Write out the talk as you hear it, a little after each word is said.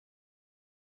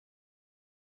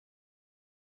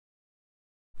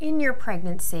In your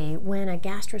pregnancy, when a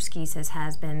gastroschisis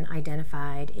has been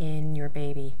identified in your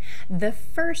baby, the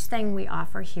first thing we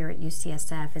offer here at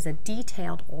UCSF is a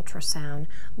detailed ultrasound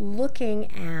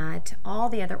looking at all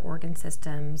the other organ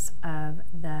systems of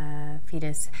the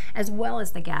fetus as well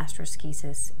as the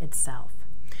gastroschisis itself.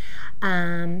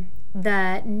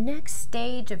 The next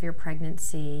stage of your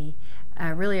pregnancy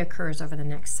really occurs over the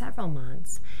next several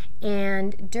months,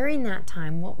 and during that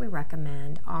time what we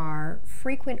recommend are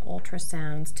frequent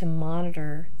ultrasounds to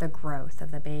monitor the growth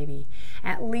of the baby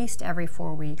at least every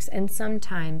 4 weeks, and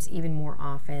sometimes even more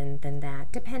often than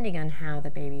that, depending on how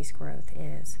the baby's growth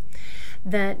is.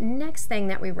 The next thing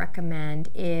that we recommend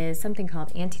is something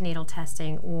called antenatal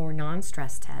testing or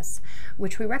non-stress tests,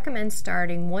 which we recommend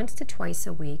starting once to twice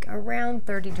a week around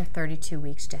 30 to 32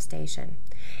 weeks gestation.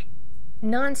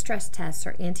 Non-stress tests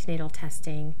or antenatal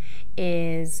testing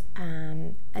is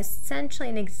essentially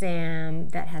an exam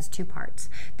that has two parts.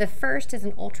 The first is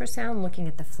an ultrasound looking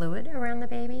at the fluid around the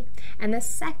baby, and the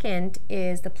second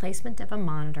is the placement of a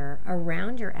monitor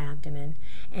around your abdomen,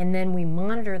 and then we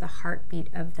monitor the heartbeat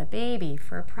of the baby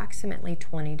for approximately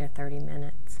 20 to 30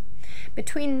 minutes.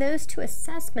 Between those two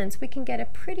assessments, we can get a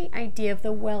pretty idea of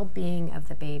the well-being of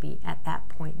the baby at that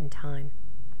point in time.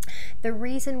 The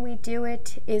reason we do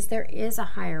it is there is a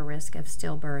higher risk of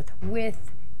stillbirth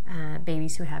with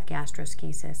babies who have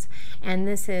gastroschisis, and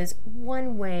this is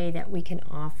one way that we can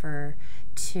offer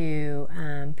to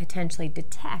potentially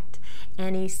detect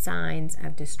any signs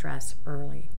of distress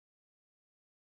early.